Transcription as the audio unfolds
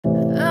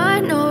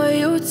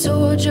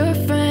told your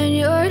friend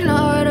you're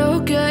not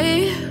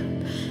okay,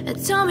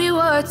 and tell me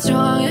what's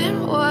wrong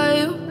and why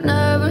you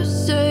never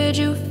said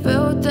you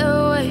felt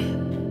that way.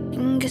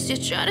 And guess you're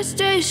trying to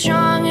stay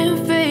strong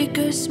and fake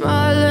a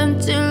smile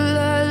until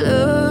I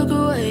look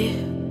away.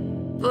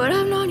 But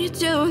I've known you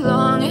too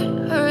long,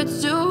 it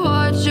hurts to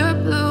watch your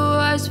blue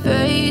eyes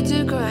fade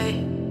to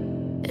gray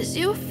as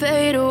you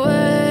fade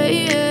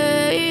away,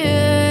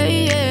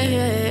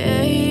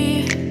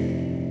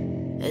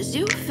 as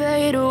you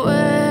fade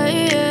away.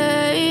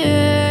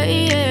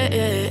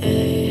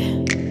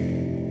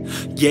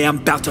 Yeah, I'm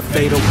about to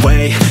fade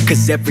away,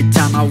 cause every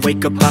time I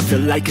wake up I feel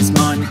like it's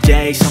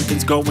Monday.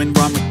 Something's going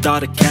wrong with all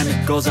the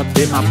chemicals up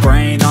in my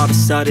brain. All of a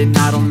sudden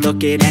I don't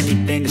look at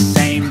anything the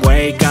same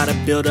way. Got a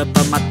buildup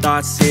of my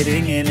thoughts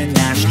sitting in an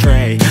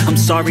ashtray. I'm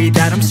sorry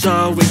that I'm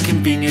so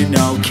inconvenient,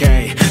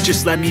 okay.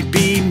 Just let me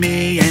be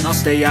me and I'll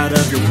stay out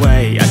of your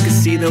way. I can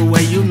see the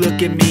way you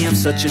look at me, I'm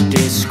such a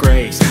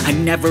disgrace. I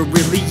never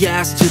really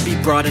asked to be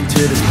brought into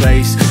this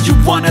place. You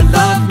wanna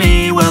love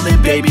me? Well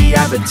then baby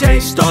have a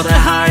taste. All the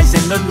highs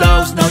and the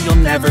lows, no, you'll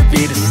never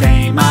be the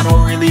same. I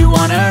don't really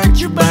wanna hurt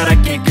you, but I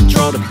can't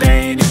control the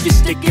pain. If you're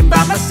sticking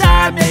by my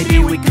side, maybe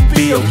we could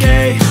be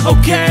okay.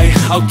 Okay,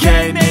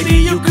 okay, maybe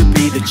you could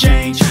be the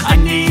change I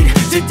need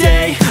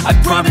today. I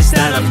promise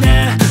that I've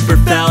never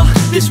felt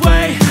this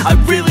way. I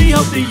really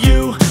hope that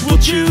you will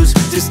choose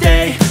to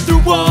stay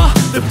through all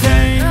the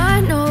pain.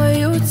 I know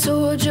you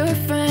told your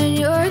friend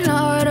you're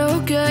not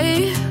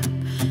okay,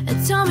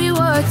 and tell me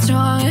what's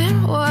wrong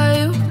and why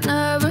you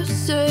never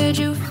said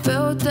you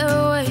felt that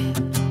way.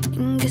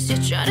 Guess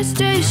you're trying to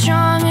stay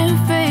strong and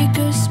fake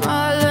a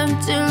smile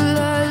until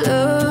I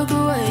look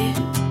away.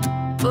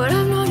 But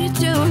I've known you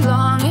too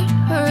long, it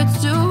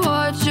hurts to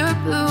watch your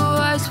blue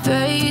eyes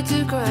fade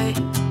to gray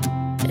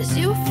as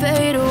you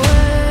fade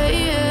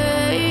away,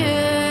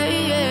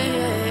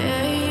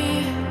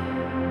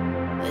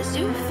 as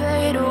you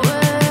fade away,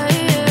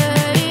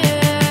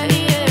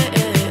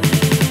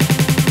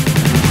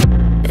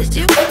 as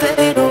you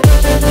fade away.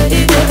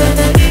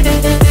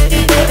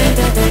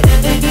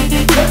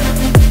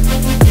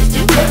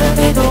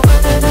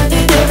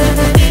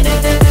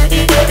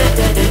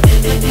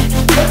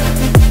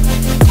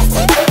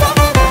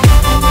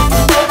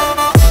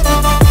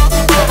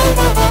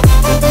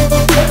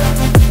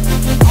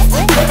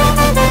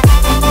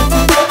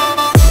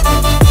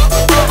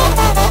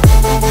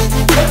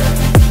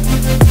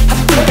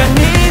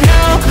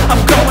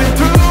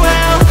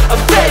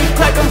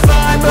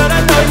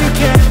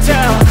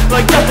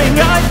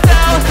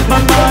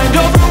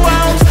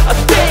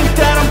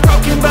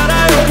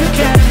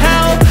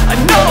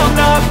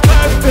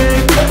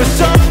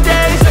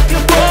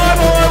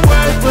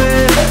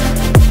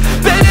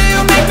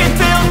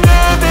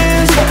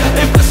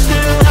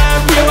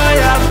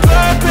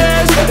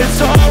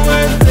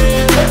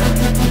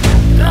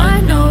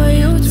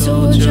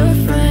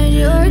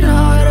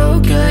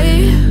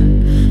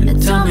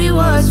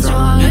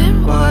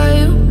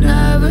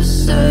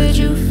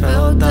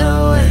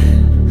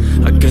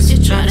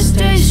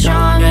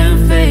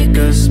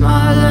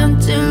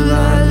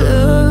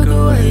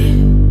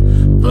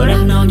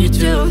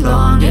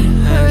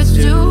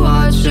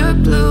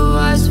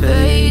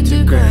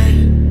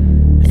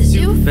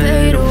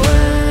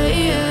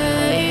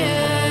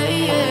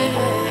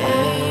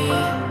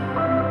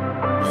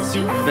 As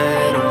you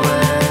fade